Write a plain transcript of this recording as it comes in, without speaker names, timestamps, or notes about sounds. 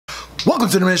Welcome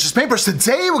to the Miniatures Paintbrush.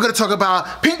 Today we're going to talk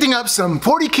about painting up some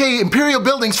 40K Imperial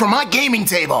buildings for my gaming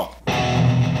table.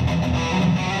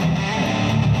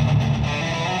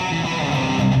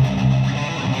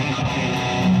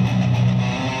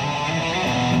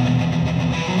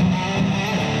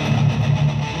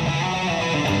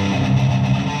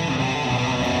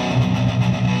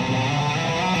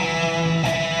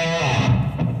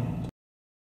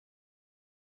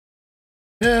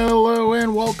 Hello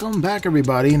and welcome back,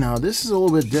 everybody. Now this is a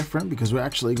little bit different because we're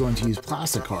actually going to use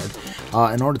plastic card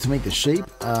in order to make the shape.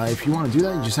 If you want to do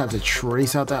that, you just have to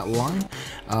trace out that line,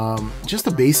 just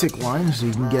a basic line so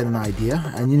you can get an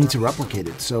idea, and you need to replicate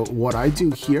it. So what I do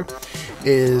here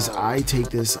is I take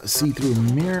this see-through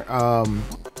mirror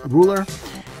ruler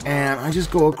and I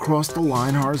just go across the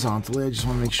line horizontally. I just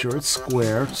want to make sure it's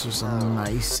square, so some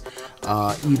nice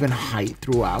even height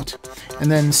throughout.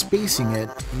 And then spacing it,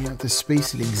 you have to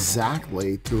space it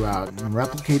exactly throughout and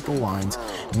replicate the lines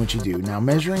in what you do. Now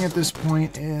measuring at this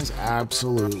point is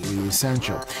absolutely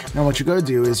essential. Now what you got to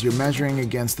do is you're measuring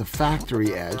against the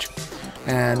factory edge.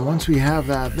 And once we have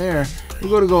that there, we're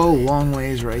going to go a long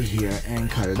ways right here and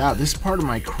cut it out. This is part of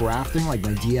my crafting, like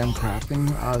my DM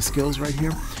crafting skills right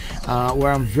here,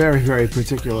 where I'm very, very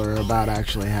particular about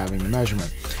actually having the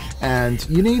measurement. And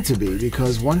you need to be,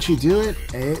 because once you do it,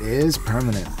 it is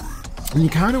permanent. And you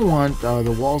kind of want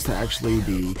the walls to actually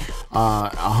be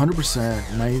 100%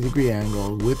 90-degree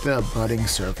angle with the abutting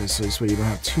surfaces so you don't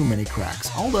have too many cracks.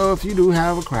 Although if you do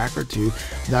have a crack or two,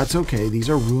 that's okay. These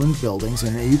are ruined buildings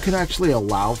and you can actually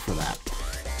allow for that.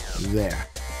 There.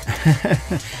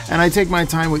 And I take my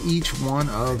time with each one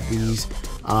of these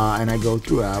and I go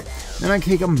throughout. Then I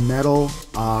take a metal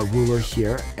ruler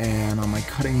here, and on my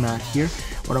cutting mat here,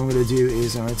 what I'm going to do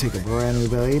is I'm going to take a brand new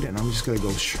blade and I'm just going to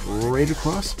go straight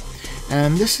across.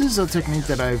 And this is a technique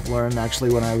that I've learned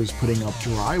actually when I was putting up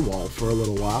drywall for a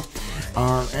little while.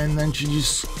 And then you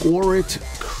just score it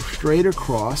straight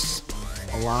across,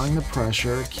 allowing the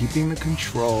pressure, keeping the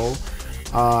control,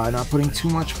 not putting too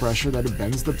much pressure that it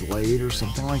bends the blade or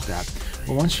something like that.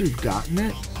 But once you've gotten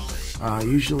it,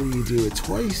 usually you do it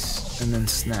twice and then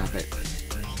snap it.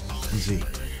 Let's see.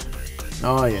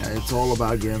 Oh yeah, it's all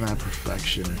about getting that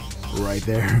perfection right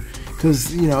there.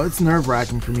 Because, you know, it's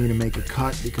nerve-wracking for me to make a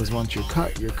cut, because once you're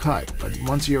cut, you're cut. But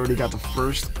once you already got the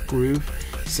first groove,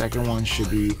 second one should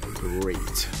be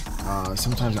great.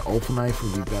 Sometimes an Ulfa knife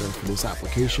would be better for this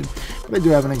application, but I do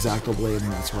have an X-Acto blade,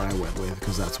 and that's what I went with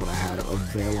because that's what I had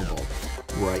available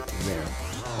right there.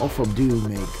 Ulfa do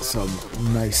make some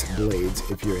nice blades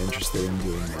if you're interested in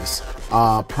doing this.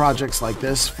 Projects like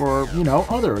this for, you know,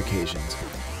 other occasions.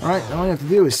 Alright, all you have to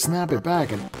do is snap it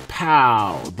back and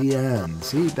pow, the end.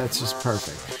 See, that's just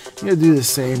perfect. You're going to do the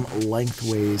same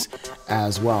lengthways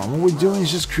as well. And what we're doing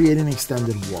is just creating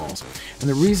extended walls. And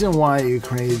the reason why you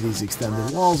created these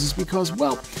extended walls is because,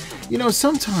 well, you know,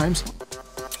 sometimes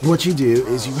what you do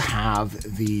is you have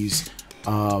these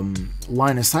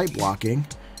line of sight blocking.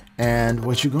 And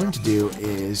what you're going to do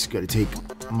is you're going to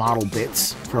take model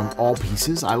bits from all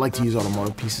pieces. I like to use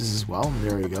automotive pieces as well.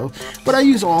 There you go. But I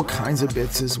use all kinds of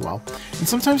bits as well. And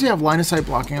sometimes you have line of sight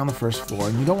blocking on the first floor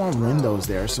and you don't want windows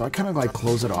there. So I kind of like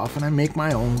close it off and I make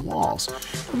my own walls.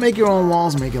 You make your own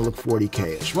walls, make it look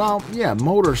 40K-ish. Well, yeah,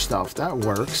 motor stuff, that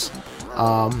works.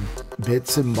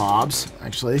 Bits and bobs,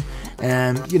 actually.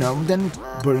 And, you know, then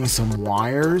putting some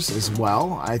wires as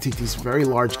well. I take these very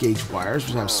large gauge wires,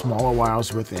 which have smaller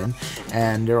wires within,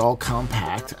 and they're all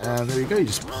compact. And there you go. You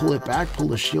just pull it back, pull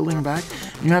the shielding back.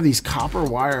 And you have these copper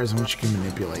wires in which you can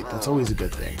manipulate. That's always a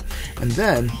good thing. And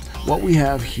then what we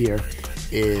have here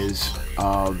is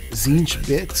Zinch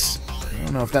bits. I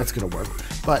don't know if that's going to work,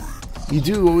 but you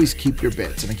do always keep your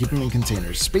bits, and I keep them in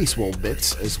containers. Space wool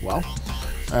bits as well.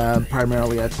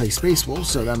 Primarily I play Space Wolf,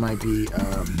 so that might be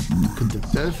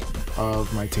conductive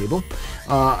of my table.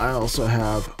 I also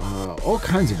have all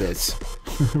kinds of bits,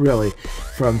 really,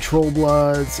 from Troll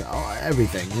Bloods,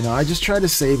 everything. You know, I just try to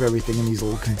save everything in these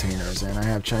little containers. And I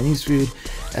have Chinese food,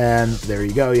 and there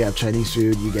you go. You have Chinese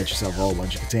food, you get yourself a whole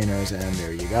bunch of containers, and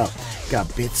there you go.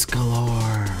 Got bits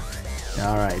galore.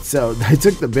 Alright, so I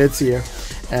took the bits here,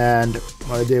 and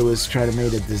what I did was try to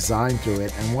make a design through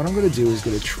it. And what I'm going to do is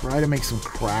going to try to make some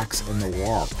cracks in the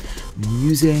wall. I'm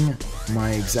using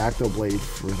my X-Acto blade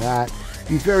for that.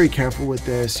 Be very careful with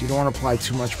this. You don't want to apply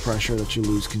too much pressure that you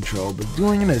lose control. But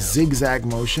doing it in a zigzag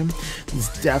motion is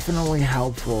definitely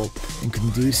helpful and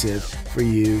conducive for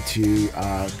you to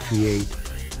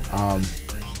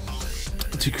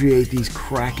create these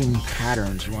cracking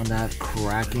patterns. You want that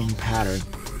cracking pattern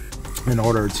in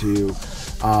order to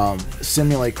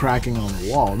simulate cracking on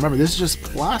the wall. Remember, this is just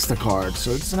plasticard,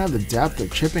 so it doesn't have the depth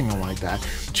of chipping them like that,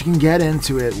 but you can get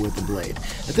into it with the blade.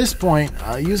 At this point,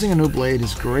 using a new blade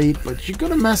is great, but you're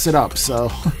going to mess it up,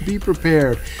 so be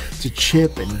prepared to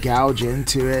chip and gouge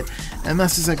into it, and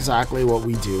this is exactly what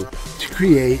we do to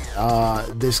create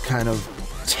this kind of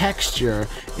texture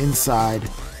inside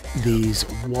these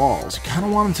walls. You kind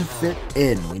of want them to fit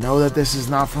in. We know that this is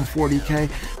not from 40K,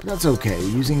 but that's okay.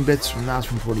 We're using bits from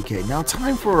 40K. Now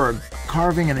time for a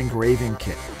carving and engraving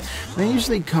kit. And I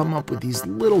usually come up with these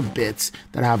little bits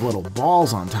that have little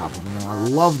balls on top of them. And I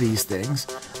love these things.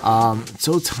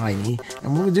 So tiny.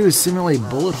 And what we do is simulate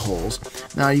bullet holes.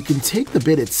 Now you can take the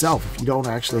bit itself if you don't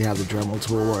actually have the Dremel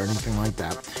tool or anything like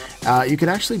that. You can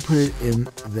actually put it in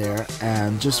there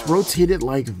and just rotate it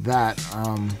like that.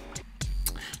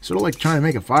 Sort of like trying to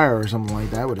make a fire or something like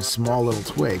that with a small little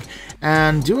twig.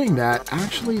 And doing that,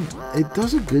 actually, it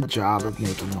does a good job of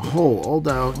making a hole.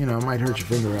 Although, you know, it might hurt your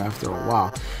finger after a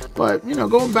while. But, you know,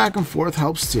 going back and forth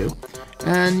helps too.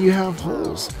 And you have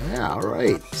holes. Yeah,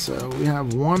 alright. So we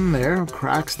have one there,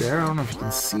 cracks there. I don't know if you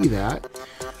can see that.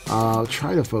 I'll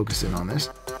try to focus in on this.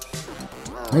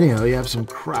 Anyhow, you have some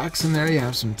cracks in there, you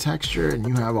have some texture, and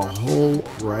you have a hole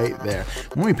right there.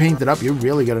 When we paint it up, you're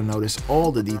really going to notice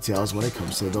all the details when it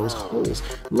comes to those holes.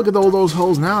 Look at all those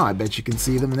holes now. I bet you can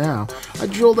see them now. I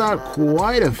drilled out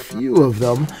quite a few of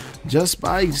them just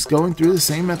by going through the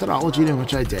same methodology in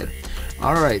which I did.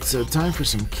 Alright, so time for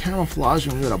some camouflage.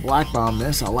 I'm going to black bomb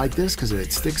this. I like this because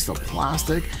it sticks to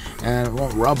plastic and it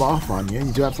won't rub off on you.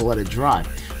 You do have to let it dry.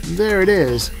 There it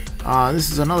is.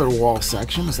 This is another wall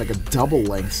section. It's like a double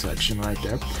length section right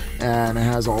there, and it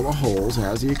has all the holes, it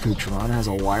has the accoutrement, it has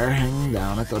a wire hanging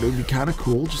down. I thought it would be kind of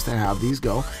cool just to have these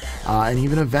go, and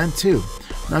even a vent too.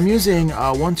 Now I'm using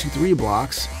 1, 2, 3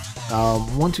 blocks.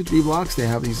 1, 2, 3 blocks, they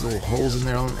have these little holes in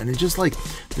there, and it's just like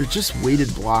they're just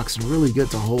weighted blocks and really good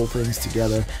to hold things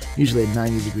together, usually at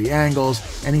 90-degree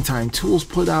angles. Anytime tools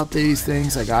put out these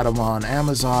things, I got them on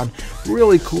Amazon.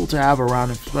 Really cool to have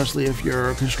around, especially if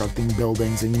you're constructing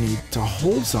buildings and you need to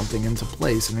hold something into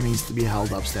place and it needs to be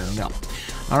held up standing up.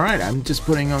 Alright, I'm just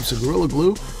putting on some Gorilla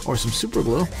Glue or some super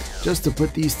glue just to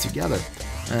put these together,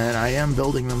 and I am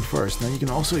building them first. Now you can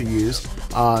also use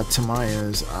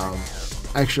Tamiya's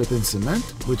extra thin cement,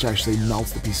 which actually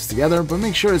melts the pieces together, but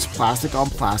make sure it's plastic on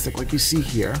plastic like you see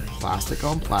here, plastic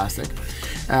on plastic,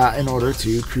 in order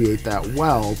to create that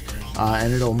weld,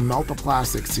 and it'll melt the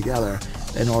plastics together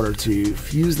in order to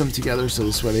fuse them together so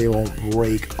this way they won't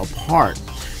break apart.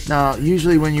 Now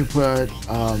usually when you put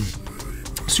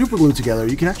super glue together,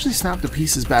 you can actually snap the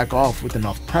pieces back off with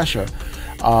enough pressure.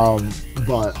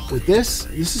 But with this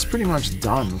is pretty much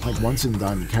done. Like once and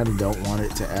done, you kind of don't want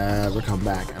it to ever come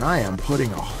back. And I am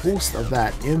putting a host of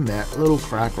that in that little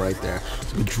crack right there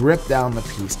to drip down the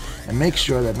piece and make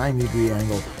sure that 90-degree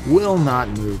angle will not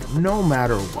move no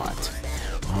matter what.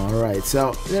 Alright,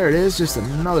 so there it is, just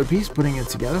another piece, putting it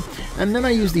together. And then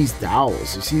I use these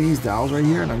dowels. You see these dowels right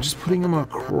here? And I'm just putting them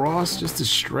across just to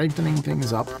strengthening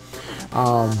things up.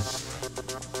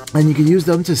 And you can use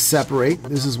them to separate.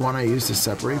 This is one I used to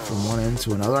separate from one end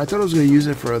to another. I thought I was going to use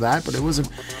it for that, but it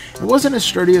wasn't as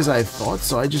sturdy as I thought,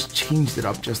 so I just changed it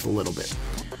up just a little bit.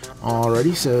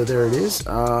 Alrighty, so there it is.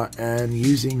 And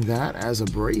using that as a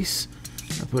brace,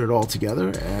 I put it all together,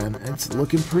 and it's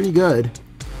looking pretty good.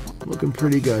 Looking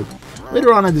pretty good.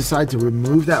 Later on, I decided to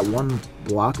remove that one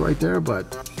block right there, but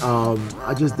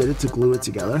I just did it to glue it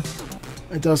together.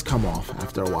 It does come off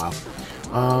after a while.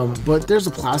 But there's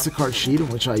a plastic card sheet in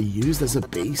which I used as a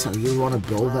base. I really want to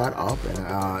build that up, and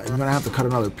I'm going to have to cut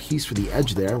another piece for the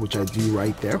edge there, which I do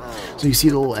right there. So you see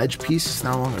the little edge piece, it's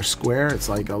no longer square, it's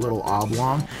like a little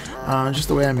oblong, just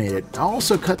the way I made it. I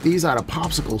also cut these out of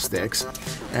popsicle sticks,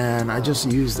 and I just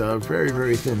used a very,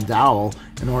 very thin dowel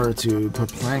in order to put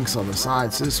planks on the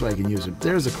side, so this way I can use it.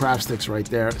 There's the craft sticks right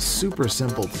there, super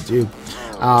simple to do.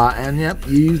 And yep,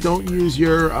 you don't use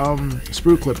your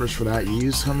sprue clippers for that, you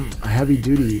use some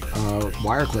heavy-duty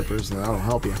wire clippers, and that'll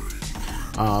help you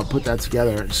put that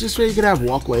together. It's just so you can have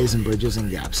walkways and bridges and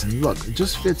gaps, and look, it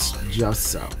just fits just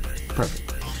so.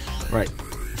 Perfect. Right.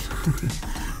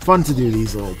 Fun to do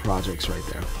these little projects right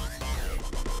there.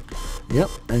 Yep,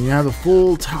 and you have a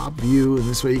full top view, and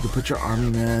this way you can put your army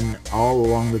men all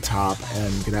along the top,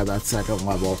 and you can have that second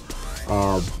level.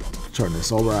 Turn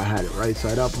this over, I had it right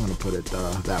side up, I'm going to put it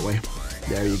that way.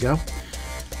 There you go.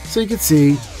 So you can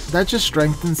see, that just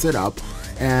strengthens it up,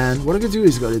 and what I'm going to do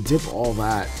is go to dip all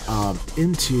that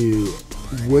into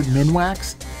wood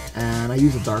minwax, and I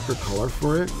use a darker color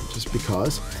for it, just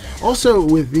because. Also,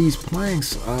 with these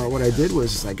planks, what I did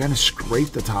was I kind of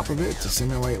scraped the top of it to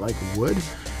simulate like wood.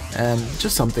 and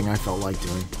just something I felt like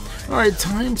doing. Alright,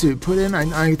 time to put in,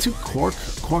 I took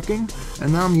caulking,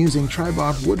 and now I'm using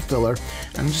Tribod wood filler,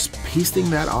 and I'm just pasting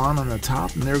that on the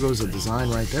top, and there goes the design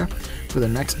right there for the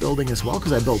next building as well,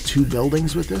 because I built 2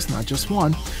 buildings with this, not just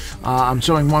one. I'm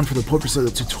showing one for the purpose of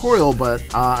the tutorial, but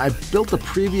I built the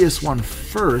previous one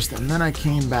first, and then I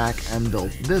came back and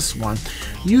built this one,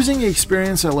 using the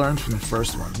experience I learned from the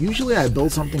first one. Usually I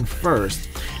build something first,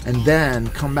 and then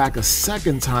come back a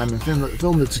second time and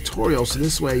film the tutorial, so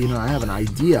this way, you know, I have an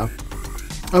idea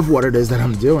of what it is that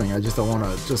I'm doing. I just don't want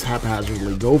to just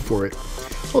haphazardly go for it.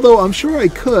 Although I'm sure I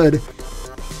could,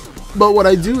 but what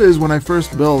I do is when I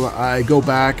first build, I go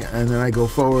back and then I go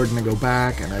forward and I go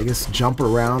back and I just jump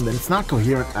around, and it's not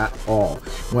coherent at all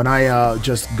when I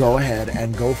just go ahead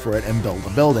and go for it and build a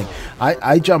building.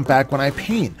 I jump back when I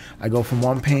paint. I go from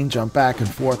one paint, jump back and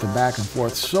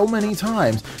forth so many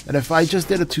times that if I just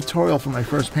did a tutorial for my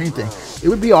first painting, it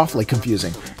would be awfully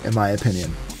confusing in my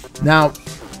opinion. Now,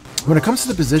 when it comes to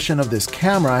the position of this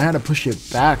camera, I had to push it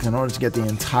back in order to get the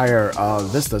entire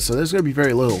vista, so there's going to be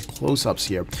very little close-ups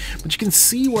here. But you can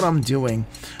see what I'm doing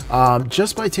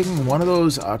just by taking one of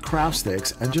those craft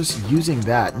sticks and just using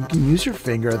that. You can use your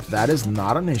finger, that is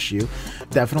not an issue.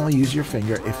 Definitely use your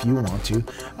finger if you want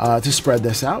to spread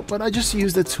this out, but I just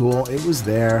used the tool, it was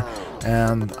there,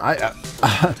 and I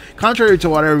contrary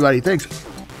to what everybody thinks,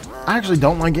 I actually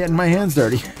don't like getting my hands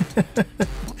dirty.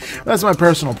 That's my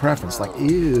personal preference. Like,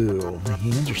 ew, my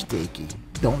hands are sticky.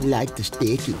 Don't like the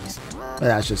stickies. But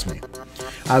that's just me.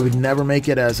 I would never make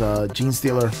it as a gene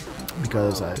stealer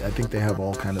because I think they have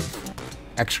all kind of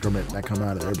excrement that come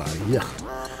out of their body.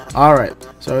 Yuck. Alright,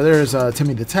 so there's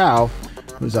Timmy the Tau,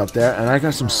 who's up there, and I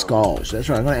got some skulls. That's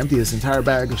right, I'm going to empty this entire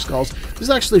bag of skulls. This is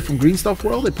actually from Green Stuff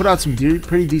World. They put out some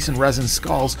pretty decent resin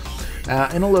skulls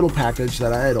in a little package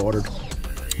that I had ordered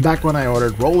back when I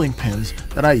ordered rolling pins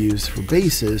that I use for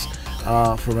bases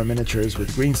for my miniatures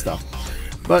with Green Stuff.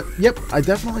 But yep, I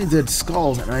definitely did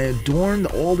skulls, and I adorned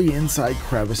all the inside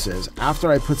crevices.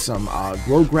 After I put some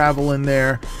glow gravel in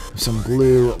there, some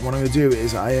glue, what I'm going to do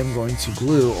is I am going to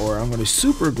glue, or I'm going to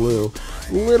super glue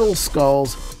little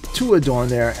skulls to adorn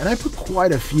there, and I put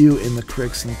quite a few in the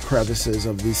cricks and crevices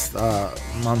of this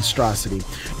monstrosity.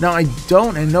 Now I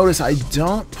don't, and notice I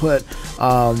don't put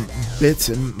bits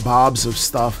and bobs of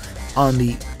stuff on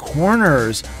the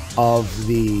corners of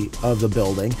the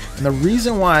building, and the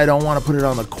reason why I don't want to put it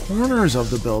on the corners of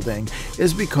the building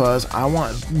is because I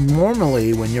want,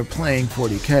 normally when you're playing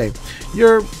 40k,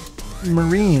 your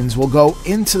Marines will go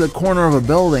into the corner of a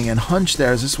building and hunch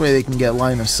there, this way they can get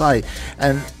line of sight,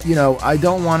 and you know, I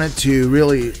don't want it to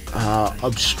really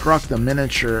obstruct the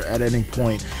miniature at any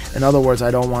point. In other words, I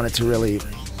don't want it to really,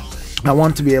 I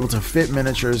want to be able to fit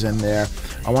miniatures in there.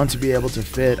 I want to be able to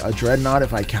fit a dreadnought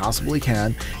if I possibly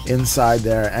can inside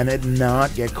there and it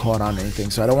not get caught on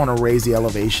anything. So I don't want to raise the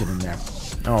elevation in there.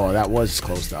 Oh, that was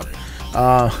closed up.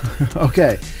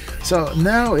 Okay, so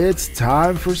now it's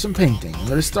time for some painting. I'm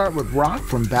going to start with Rock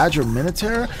from Badger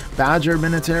Minotaur. Badger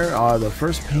Minotaur are the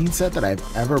first paint set that I've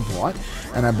ever bought,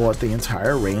 and I bought the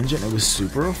entire range, and it was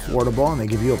super affordable, and they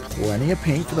give you plenty of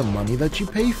paint for the money that you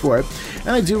pay for it.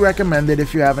 And I do recommend it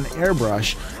if you have an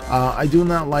airbrush. I do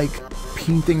not like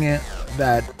painting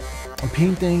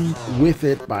with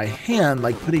it by hand,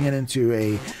 like putting it into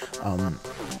a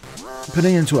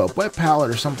wet palette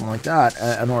or something like that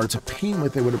in order to paint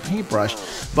with it with a paintbrush.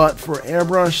 But for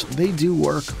airbrush, they do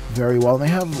work very well, and they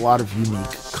have a lot of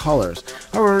unique colors.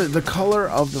 However, the color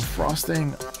of the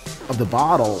frosting of the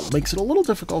bottle makes it a little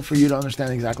difficult for you to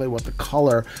understand exactly what the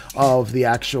color of the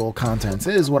actual contents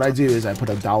is. What I do is I put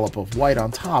a dollop of white on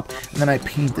top, and then I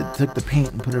took the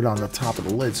paint and put it on the top of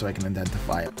the lid so I can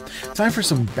identify it. Time for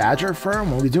some badger fur,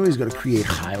 and what we do is go to create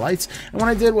highlights. And what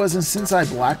I did was, and since I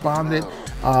black bonded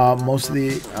most of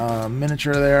the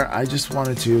miniature there, I just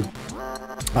wanted to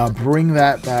bring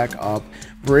that back up,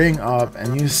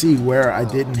 and you see where I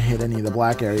didn't hit any of the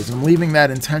black areas. I'm leaving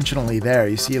that intentionally there.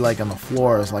 You see, like on the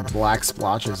floor is like black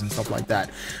splotches and stuff like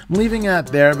that. I'm leaving that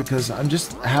there because I'm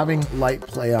just having light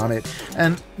play on it.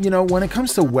 And you know, when it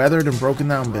comes to weathered and broken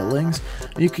down buildings,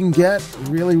 you can get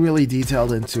really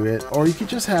detailed into it, or you could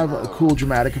just have a cool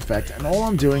dramatic effect. And all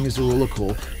I'm doing is the rule of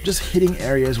cool, just hitting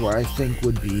areas where I think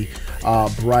would be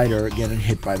brighter, getting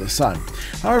hit by the sun.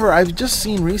 However, I've just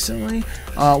seen recently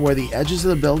where the edges of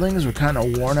the buildings were kind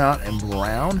of worn out and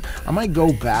brown. I might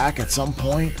go back at some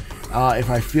point if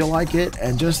I feel like it,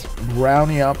 and just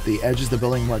rounding up the edges of the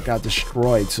building what got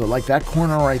destroyed. So like that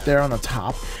corner right there on the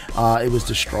top, it was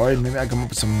destroyed. Maybe I come up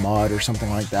with some mud or something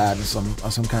like that, and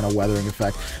some kind of weathering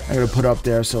effect I'm going to put up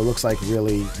there so it looks like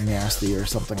really nasty or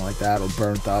something like that, or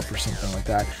burnt up or something like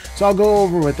that. So I'll go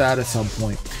over with that at some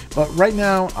point. But right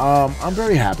now, I'm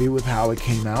very happy with how it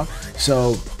came out.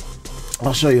 So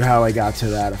I'll show you how I got to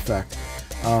that effect.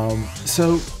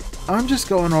 So I'm just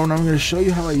going on. I'm going to show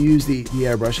you how I use the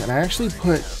airbrush, and I actually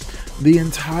put the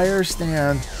entire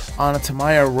stand on a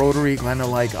Tamiya rotary kind of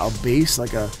like a base, like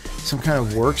some kind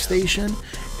of workstation,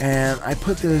 and I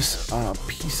put this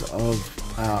piece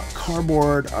of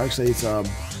cardboard. Actually,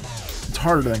 it's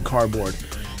harder than cardboard.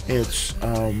 It's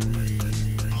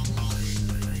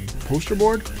poster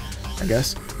board, I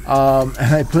guess, and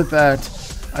I put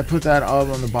that up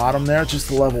on the bottom there just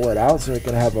to level it out so it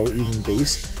can have an even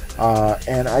base.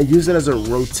 And I use it as a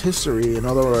rotisserie, in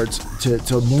other words,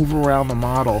 to move around the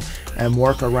model and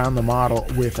work around the model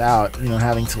without,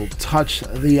 having to touch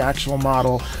the actual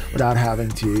model, without having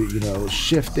to,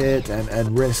 shift it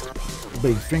and risk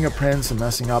big fingerprints and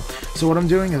messing up. So what I'm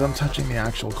doing is I'm touching the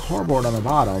actual cardboard on the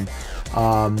bottom,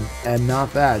 and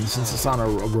not that. And since it's on a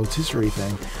rotisserie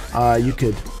thing, you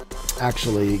could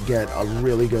actually get a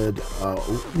really good,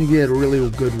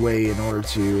 way in order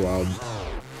to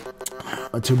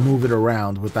move it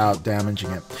around without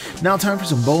damaging it. Now time for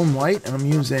some bone white, and I'm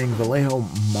using Vallejo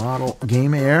model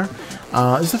Game Air.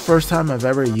 This is the first time I've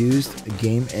ever used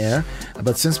Game Air,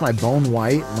 but since my bone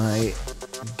white, my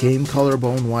game color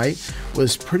bone white,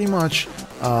 was pretty much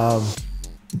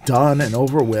done and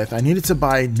over with, I needed to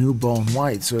buy new bone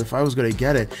white. So if I was going to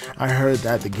get it, I heard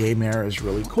that the Game Air is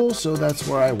really cool, so that's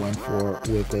where I went for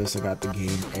with this. I got the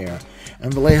Game Air,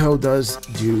 and Vallejo does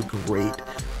do great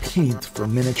paint for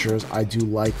miniatures. I do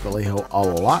like Vallejo a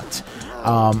lot.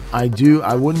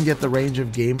 I wouldn't get the range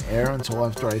of Game Air until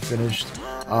after I finished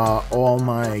all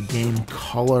my game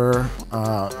color,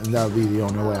 and that would be the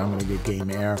only way I'm going to get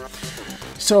Game Air.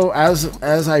 So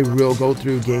as I will go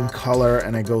through game color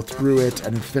and I go through it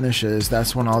and it finishes,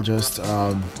 that's when I'll just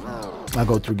I'll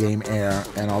go through Game Air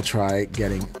and I'll try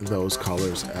getting those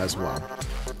colors as well.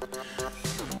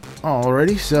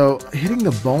 Alrighty, so hitting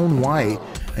the bone white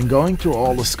and going through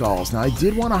all the skulls. Now I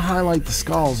did want to highlight the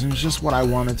skulls, and it's just what I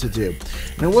wanted to do.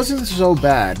 And it wasn't so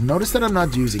bad. Notice that I'm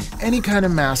not using any kind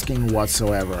of masking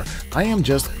whatsoever. I am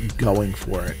just going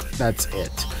for it. That's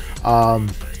it.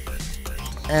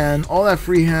 And all that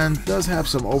freehand does have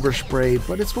some overspray,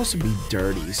 but it's supposed to be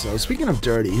dirty. So speaking of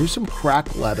dirty, here's some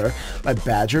cracked leather by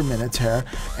Badger Minotaur.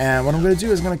 And what I'm going to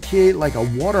do is I'm going to create like a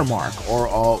watermark or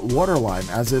a waterline,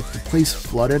 as if the place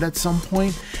flooded at some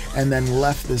point and then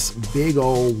left this big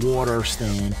old water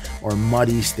stain or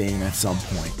muddy stain at some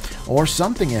point. Or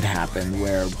something had happened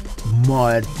where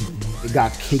it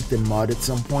got caked in mud at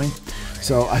some point.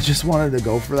 So I just wanted to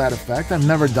go for that effect. I've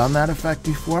never done that effect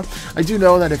before. I do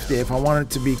know that if I want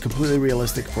it to be completely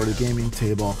realistic for the gaming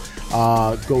table,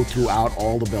 go throughout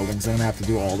all the buildings, I'm gonna have to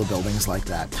do all the buildings like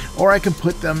that. Or I can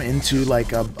put them into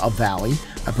like a valley.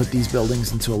 I put these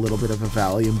buildings into a little bit of a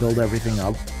valley and build everything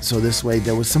up. So this way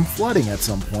there was some flooding at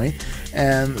some point,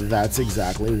 and that's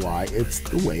exactly why it's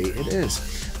the way it is.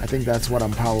 I think that's what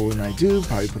I'm probably going to do.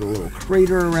 Probably put a little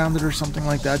crater around it or something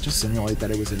like that. Just simulate that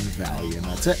it was in a valley, and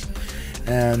that's it.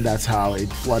 And that's how it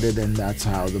flooded, and that's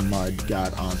how the mud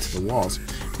got onto the walls.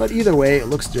 But either way, it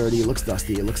looks dirty, it looks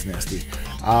dusty, it looks nasty.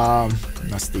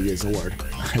 Nasty is a word,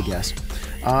 I guess.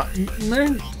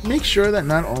 Make sure that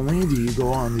not only do you go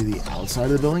on the outside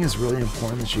of the building, it's really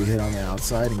important that you hit on the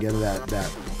outside and get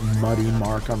that muddy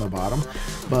mark on the bottom,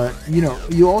 but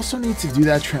you also need to do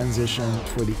that transition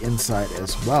for the inside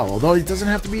as well, although it doesn't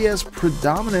have to be as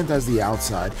predominant as the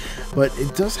outside, but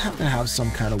it does have to have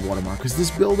some kind of watermark, because these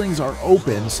buildings are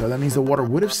open, so that means the water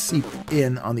would have seeped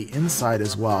in on the inside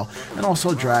as well, and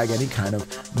also drag any kind of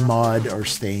mud or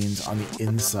stains on the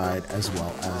inside as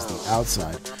well as the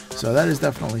outside. So that is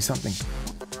definitely something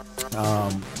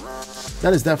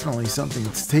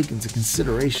to take into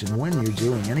consideration when you're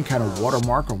doing any kind of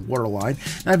watermark or waterline.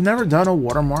 And I've never done a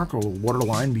watermark or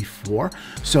waterline before,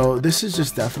 so this is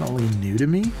just definitely new to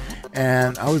me,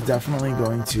 and I was definitely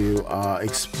going to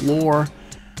explore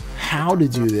how to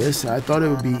do this. I thought it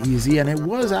would be easy, and it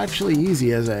was actually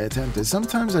easy as I attempted.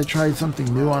 Sometimes I tried something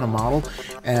new on a model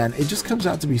and it just comes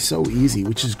out to be so easy,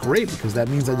 which is great because that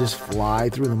means I just fly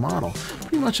through the model,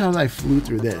 pretty much how I flew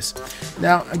through this.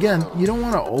 Now again, you don't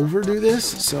want to overdo this,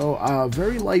 so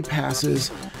very light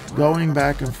passes, going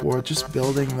back and forth, just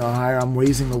building the higher. I'm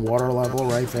raising the water level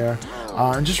right there,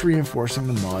 and just reinforcing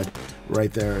the mud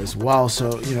right there as well.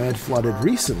 So, you know, it flooded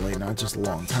recently, not just a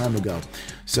long time ago.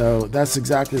 So that's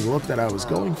exactly the look that I was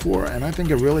going for, and I think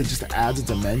it really just adds a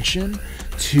dimension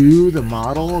to the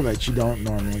model that you don't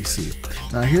normally see.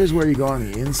 Now here's where you go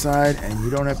on the inside, and you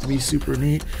don't have to be super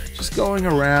neat, just going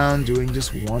around doing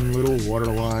just one little water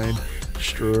line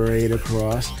straight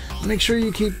across. Make sure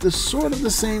you keep the sort of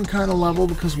the same kind of level,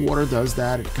 because water does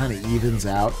that, it kind of evens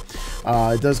out.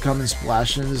 It does come in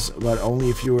splashes, but only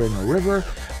if you were in a river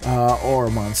or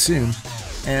a monsoon.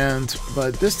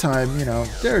 But this time, you know,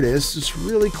 there it is, just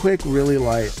really quick, really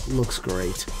light, looks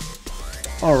great.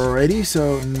 Alrighty,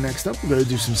 so next up we're going to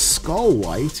do some skull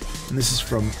white, and this is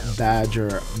from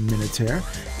Badger Minotaur,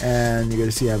 and you're going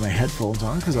to see I have my headphones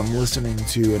on because I'm listening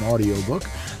to an audiobook.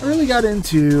 I really got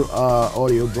into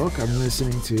audiobook. I'm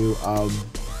listening to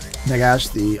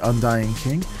Nagash the Undying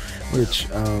King, which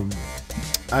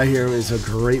I hear is a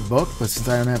great book, but since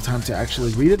I don't have time to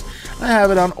actually read it, I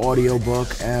have it on audiobook,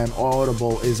 and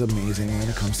Audible is amazing when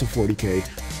it comes to 40K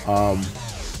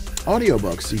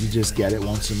audiobooks. You can just get it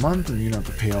once a month and you don't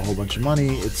have to pay a whole bunch of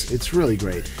money. It's really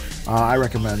great. I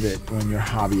recommend it when you're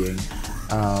hobbying,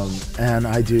 and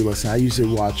I do listen. I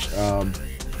usually watch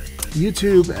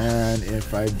YouTube, and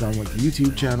if I've done with the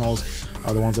YouTube channels,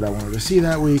 the ones that I wanted to see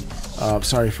that week,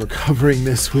 sorry for covering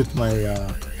this with my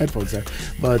headphones there,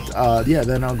 but yeah,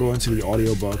 then I'll go into the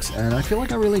audiobooks, and I feel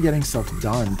like I'm really getting stuff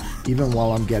done even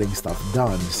while I'm getting stuff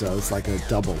done, so it's like a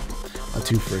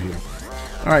twofer here.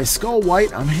 Alright, Skull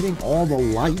White, I'm hitting all the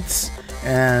lights,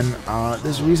 and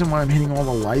there's a reason why I'm hitting all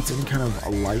the lights, any kind of a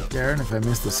light there, and if I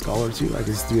missed a skull or two, I can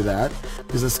just do that,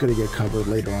 because that's going to get covered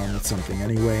later on with something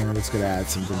anyway, and it's going to add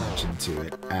some dimension to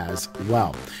it as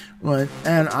well.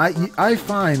 And I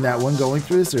find that when going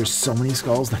through this, there's so many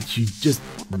skulls that you just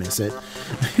miss it.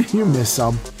 You miss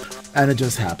some, and it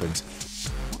just happens.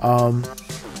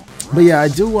 But yeah, I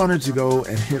do want to go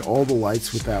and hit all the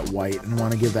lights with that white, and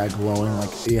want to give that glowing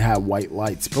like you have white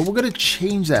lights. But we're going to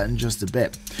change that in just a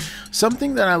bit.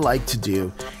 Something that I like to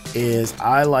do is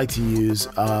I like to use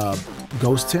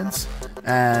ghost tints,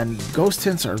 and ghost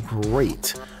tints are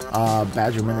great.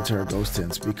 Badger Minotaur ghost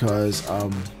tints, because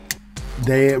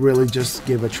they really just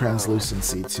give a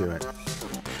translucency to it.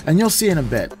 And you'll see in a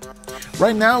bit.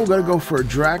 Right now, we're going to go for a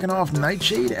Dragonov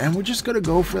Nightshade, and we're just going to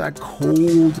go for that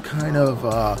cold kind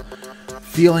of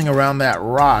feeling around that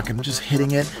rock, and just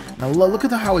hitting it. Now look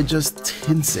at how it just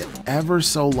tints it ever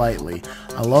so lightly.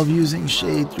 I love using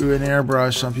shade through an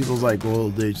airbrush. Some people's like,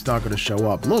 well, it's not going to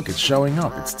show up. Look, it's showing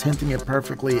up. It's tinting it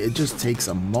perfectly. It just takes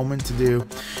a moment to do.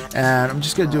 And I'm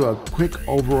just going to do a quick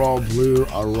overall blue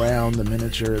around the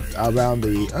miniature, around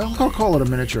the, I'm going to call it a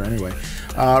miniature anyway,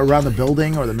 around the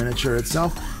building or the miniature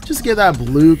itself. Just get that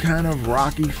blue kind of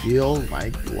rocky feel.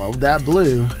 Like, love that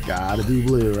blue. Gotta do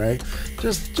blue, right?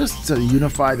 Just to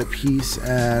unify the piece,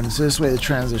 and so this way the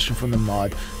transition from the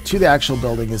mud to the actual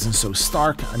building isn't so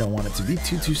stark. I don't want it to be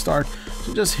too stark,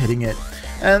 so just hitting it.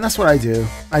 And that's what I do.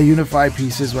 I unify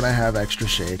pieces when I have extra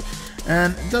shade.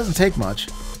 And it doesn't take much,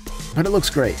 but it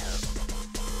looks great.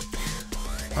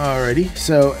 Alrighty,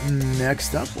 so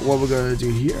next up, what we're going to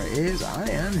do here is I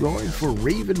am going for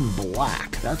Raven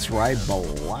Black. That's right,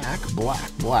 black.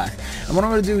 And what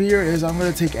I'm going to do here is I'm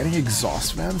going to take any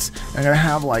exhaust vents. I'm going to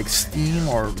have like steam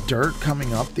or dirt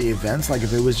coming up the vents, like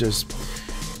if it was just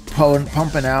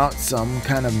pumping out some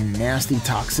kind of nasty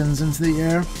toxins into the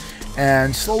air,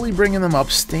 and slowly bringing them up,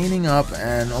 staining up,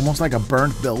 and almost like a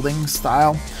burnt building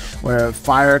style, where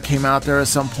fire came out there at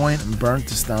some point and burnt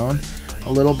the stone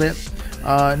a little bit.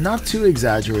 Not too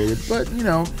exaggerated, but, you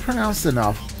know, pronounced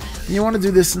enough. And you want to do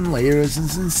this in layers and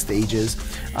in stages,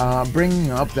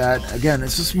 bringing up that, again,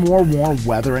 it's just more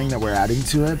weathering that we're adding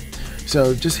to it.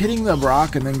 So just hitting the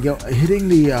rock, and then hitting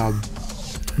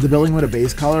the building with a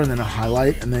base color and then a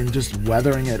highlight, and then just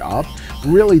weathering it up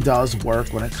really does work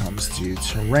when it comes to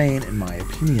terrain, in my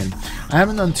opinion. I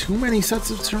haven't done too many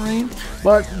sets of terrain,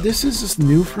 but this is just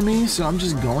new for me, so I'm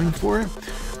just going for it.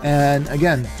 And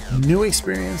again, new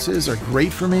experiences are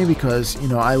great for me because, you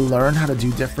know, I learn how to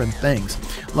do different things.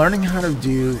 Learning how to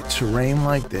do terrain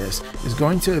like this is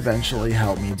going to eventually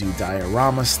help me do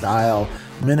diorama style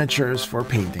miniatures for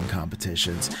painting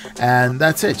competitions. And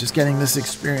that's it, just getting this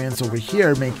experience over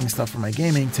here, making stuff for my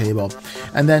gaming table.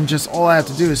 And then just all I have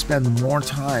to do is spend more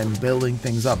time building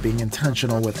things up, being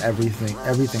intentional with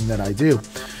everything that I do.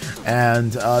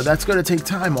 And that's going to take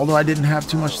time. Although I didn't have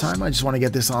too much time, I just want to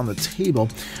get this on the table.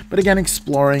 But again,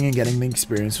 exploring and getting the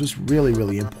experience was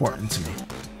really important to me.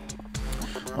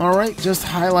 Alright, just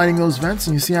highlighting those vents,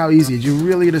 and you see how easy. You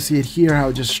really get to see it here, how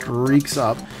it just streaks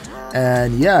up.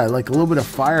 And yeah, like a little bit of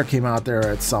fire came out there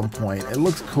at some point. It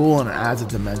looks cool and it adds a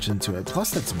dimension to it.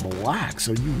 Plus it's black,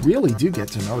 so you really do get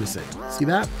to notice it. See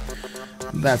that?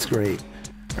 That's great.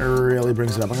 It really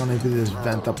brings it up. I'm going to do this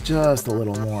vent up just a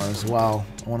little more as well.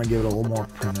 I want to give it a little more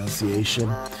pronunciation,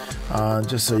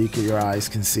 just so your eyes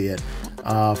can see it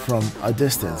from a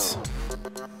distance.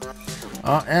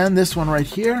 And this one right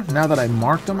here, now that I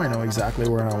marked them, I know exactly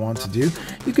where I want to do.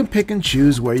 You can pick and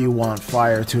choose where you want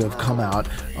fire to have come out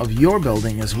of your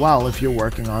building as well if you're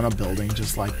working on a building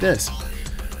just like this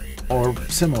or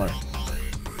similar.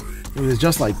 It was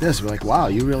just like this. We're like, wow,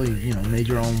 you really, made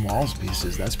your own walls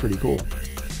pieces. That's pretty cool.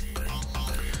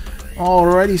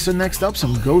 Alrighty, so next up,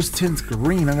 some ghost tint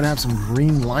green. I'm going to have some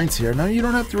green lights here. Now, you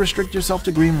don't have to restrict yourself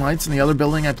to green lights. In the other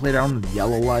building, I played around with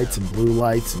yellow lights and blue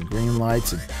lights and green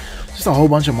lights and just a whole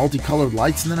bunch of multicolored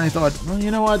lights. And then I thought, well,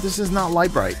 you know what? This is not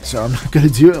light bright, so I'm not going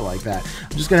to do it like that.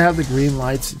 I'm just going to have the green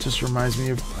lights. It just reminds me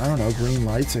of, I don't know, green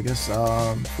lights, I guess,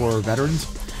 for veterans.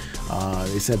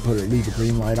 They said leave a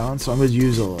green light on, so I'm going to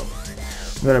use I'm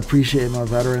going to appreciate my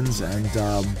veterans and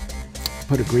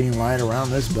put a green light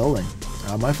around this building.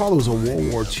 My father was a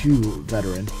World War II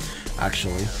veteran,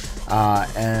 actually,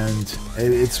 and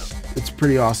it's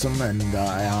pretty awesome, and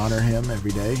I honor him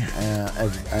every day.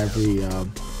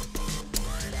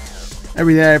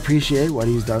 Every day I appreciate what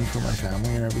he's done for my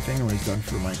family and everything, and what he's done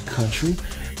for my country,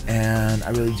 and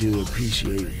I really do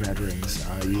appreciate veterans.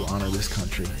 You honor this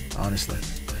country, honestly.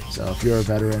 So if you're a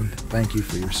veteran, thank you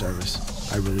for your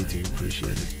service. I really do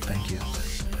appreciate it. Thank you.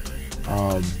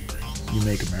 You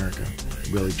make America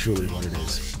really truly what it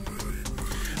is.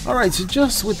 Alright, so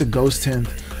just with the ghost tint,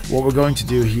 what we're going to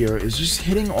do here is just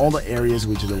hitting all the areas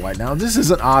which are the white. Now this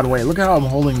is an odd way. Look at how I'm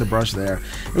holding the brush there.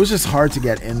 It was just hard to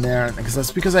get in there because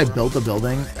that's because I built a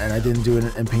building and I didn't do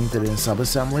it and painted it in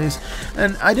sub-assemblies,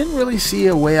 and I didn't really see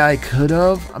a way I could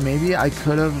have. Maybe I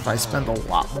could have if I spent a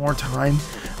lot more time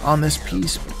on this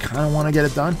piece. Kind of want to get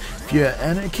it done.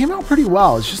 And it came out pretty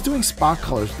well. It's just doing spot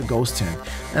colors with the ghost tint,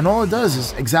 and all it does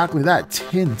is exactly that,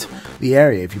 tint the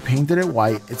area. If you painted it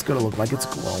white, it's going to look like it's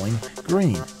glowing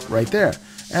green right there,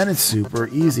 and it's super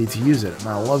easy to use it. And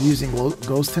I love using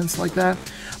ghost tints like that.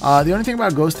 The only thing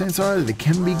about ghost tints are that they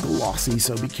can be glossy,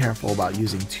 so be careful about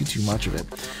using too much of it.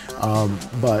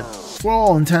 But for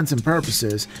all intents and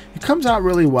purposes, it comes out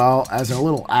really well as a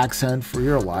little accent for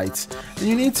your lights. And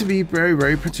you need to be very,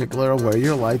 very particular where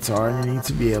your lights are, and you need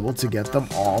to be able to get them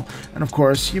all. And of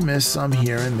course, you miss some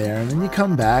here and there, and then you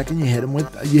come back and you hit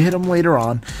them later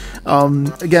on.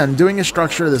 Again, doing a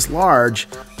structure this large,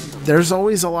 there's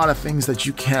always a lot of things that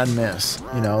you can miss.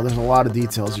 There's a lot of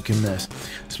details you can miss,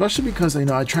 especially because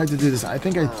I tried to do this. I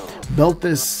think I built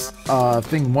this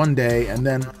thing one day, and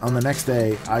then on the next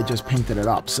day I just painted it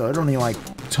up, so it only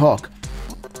took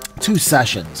 2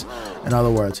 sessions, in other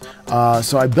words.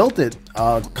 So I built it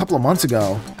a couple of months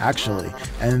ago, actually,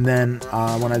 and then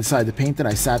when I decided to paint it,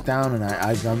 I sat down and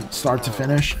I done start to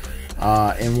finish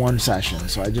in 1 session.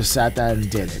 So I just sat down and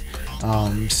did it.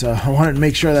 So I wanted to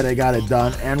make sure that I got it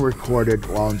done and recorded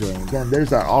while I'm doing it. Again, there's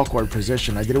that awkward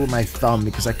position. I did it with my thumb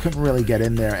because I couldn't really get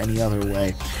in there any other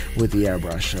way with the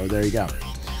airbrush. So there you go.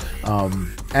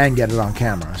 And get it on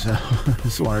camera. So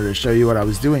just wanted to show you what I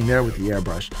was doing there with the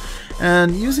airbrush.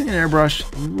 And using an airbrush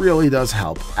really does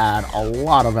help add a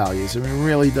lot of values. It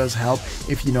really does help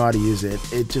if you know how to use it.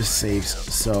 It just saves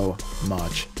so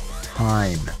much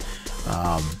time.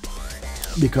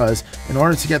 Because in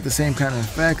order to get the same kind of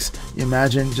effects, you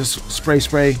imagine just spray,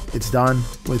 it's done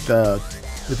with the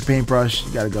paintbrush.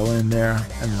 You got to go in there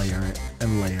and layer it,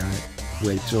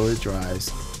 wait till it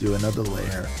dries, do another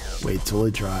layer, wait till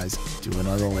it dries, do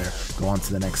another layer, go on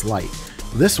to the next light.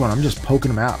 This one, I'm just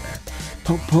poking them out, man.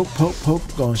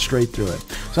 Poke, going straight through it.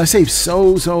 So I save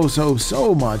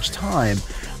so much time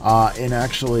in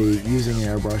actually using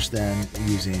an airbrush than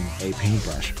using a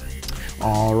paintbrush.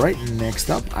 Alright,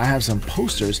 next up, I have some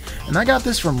posters, and I got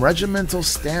this from Regimental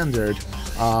Standard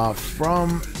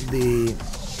from the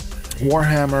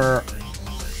Warhammer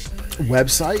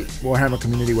website, Warhammer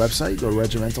community website. Go to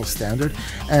Regimental Standard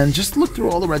and just look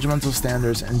through all the Regimental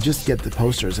Standards and just get the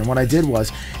posters. And what I did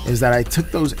is that I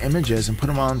took those images and put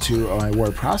them onto my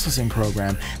word processing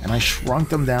program, and I shrunk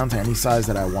them down to any size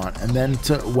that I want, and then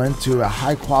went to a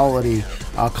high quality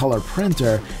color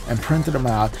printer and printed them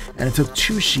out. And it took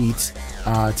 2 sheets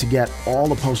to get all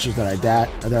the posters that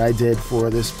I did for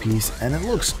this piece, and it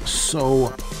looks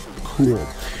so cool.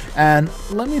 And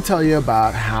let me tell you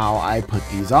about how I put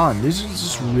these on. This is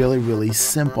just really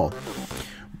simple.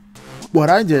 What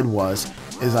I did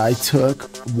is I took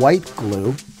white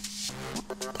glue.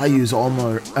 I use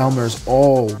Elmer's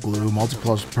all glue,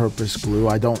 multi-purpose glue.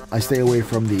 I stay away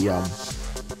from the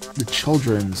the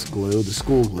children's glue, the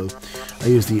school glue. I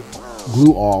use the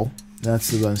Glue All. That's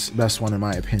the best one in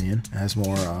my opinion. It has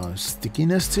more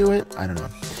stickiness to it. I don't know.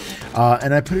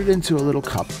 And I put it into a little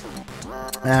cup.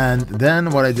 And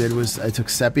then what I did was I took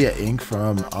sepia ink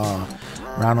from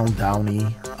Ronald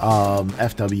Downey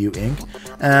FW ink,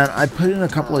 and I put in a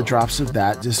couple of drops of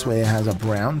that. This way it has a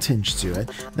brown tinge to it.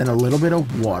 Then a little bit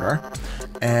of water,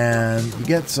 and you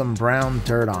get some brown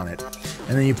dirt on it.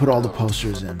 And then you put all the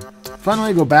posters in. Finally,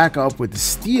 I go back up with the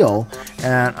steel,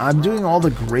 and I'm doing all the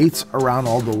grates around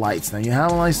all the lights. Now, you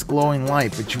have a nice glowing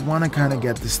light, but you want to kind of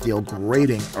get the steel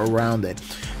grating around it.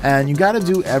 And you got to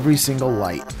do every single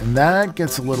light, and that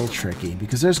gets a little tricky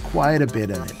because there's quite a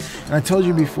bit in it. And I told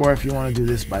you before, if you want to do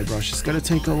this by brush, it's going to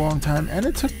take a long time, and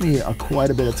it took me quite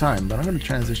a bit of time, but I'm going to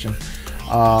transition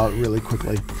really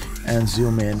quickly and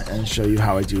zoom in and show you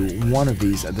how I do one of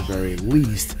these at the very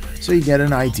least, so you get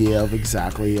an idea of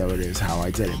exactly how it is how I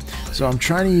did it. So I'm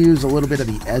trying to use a little bit of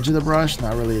the edge of the brush,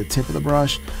 not really the tip of the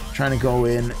brush. I'm trying to go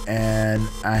in, and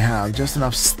I have just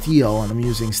enough steel, and I'm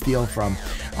using steel from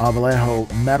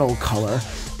Vallejo Metal Color,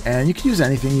 and you can use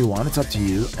anything you want, it's up to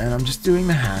you. And I'm just doing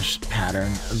the hash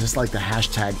pattern, just like the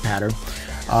hashtag pattern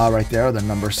right there, the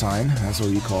number sign, that's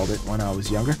what we called it when I was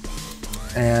younger.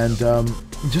 And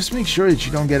just make sure that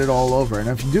you don't get it all over, and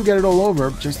if you do get it all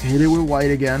over, just hit it with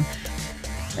white again,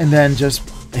 and then just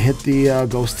hit the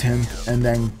ghost tint, and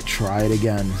then try it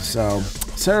again. So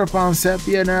Serapon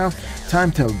Sepia now,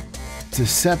 time to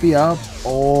sepia up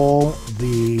all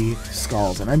the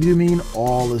skulls, and I do mean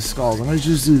all the skulls. I'm going to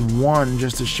just do one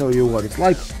just to show you what it's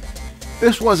like.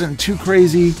 This wasn't too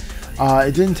crazy,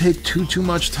 it didn't take too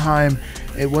much time,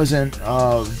 it wasn't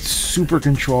super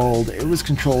controlled, it was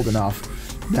controlled enough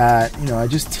that, you know, I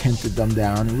just tinted them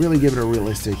down and really give it a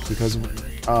realistic, because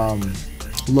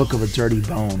look of a dirty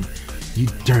bone. You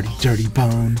dirty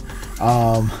bone.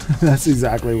 That's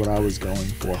exactly what I was going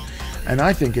for, and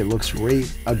I think it looks great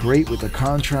with the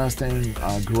contrasting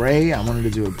gray. I wanted to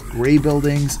do gray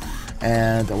buildings,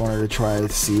 and I wanted to try to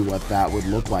see what that would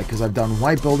look like, because I've done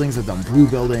white buildings, I've done blue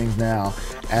buildings now,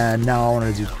 and now I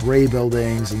want to do gray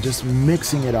buildings, and just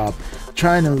mixing it up,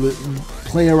 trying to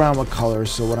play around with colors,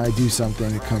 so when I do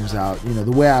something, it comes out, you know,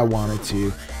 the way I want it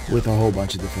to, with a whole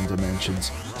bunch of different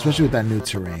dimensions, especially with that new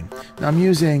terrain. Now I'm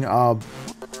using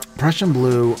Prussian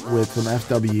blue with some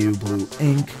FW blue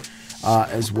ink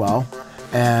as well,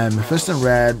 and Mephiston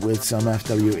red with some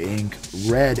FW ink,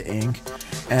 red ink,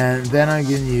 and then I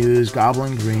can use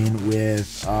Goblin green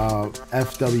with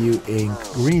FW ink,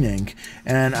 green ink,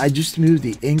 and I just moved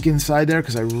the ink inside there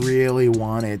because I really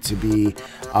want it to be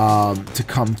to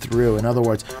come through. In other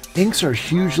words, inks are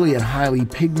hugely and highly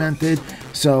pigmented,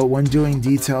 so when doing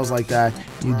details like that,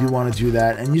 you do want to do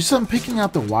that. And just I'm picking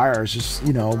out the wires, just,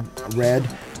 you know, red,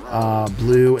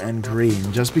 blue, and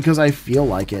green, just because I feel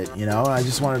like it, you know. I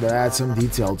just wanted to add some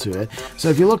detail to it. So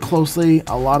if you look closely,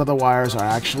 a lot of the wires are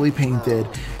actually painted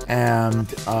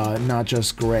and not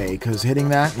just gray, because hitting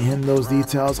that and hitting those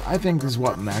details, I think, is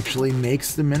what actually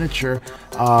makes the miniature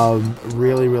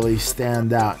really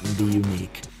stand out and be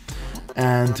unique.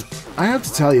 And I have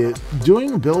to tell you,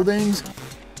 doing buildings,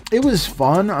 it was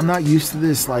fun. I'm not used to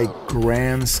this like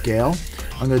grand scale.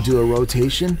 I'm going to do a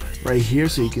rotation right here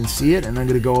so you can see it, and I'm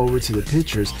going to go over to the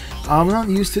pictures. I'm not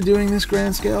used to doing this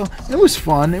grand scale. It was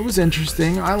fun. It was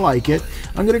interesting. I like it.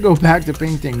 I'm going to go back to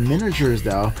painting miniatures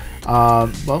though.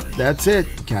 Well, that's it.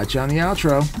 Catch you on the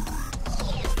outro.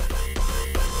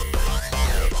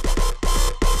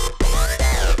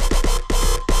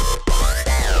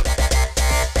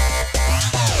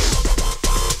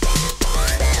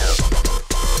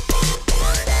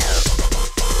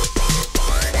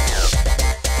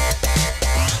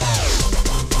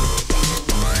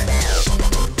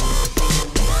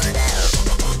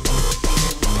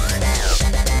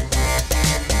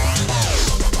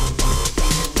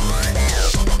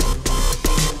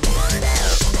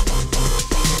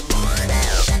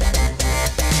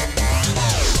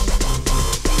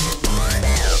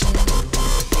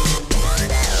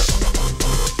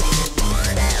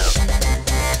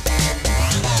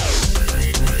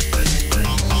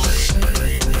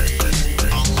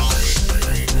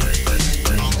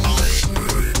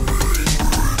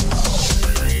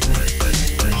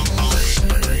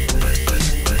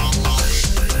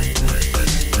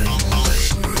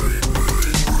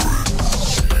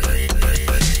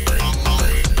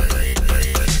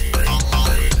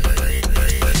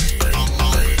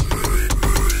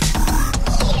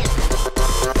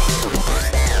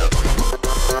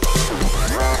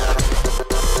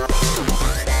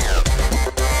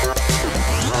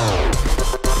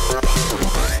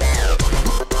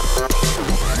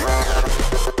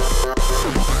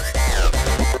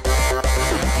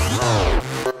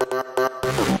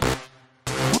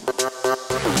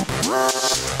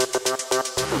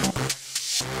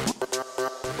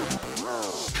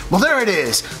 Well, there it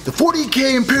is, the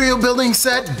 40K Imperial building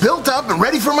set built up and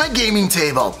ready for my gaming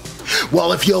table.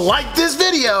 Well, if you like this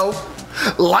video,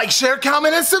 like, share,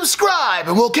 comment, and subscribe,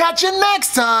 and we'll catch you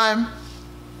next time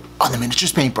on the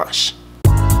Miniatures Paintbrush.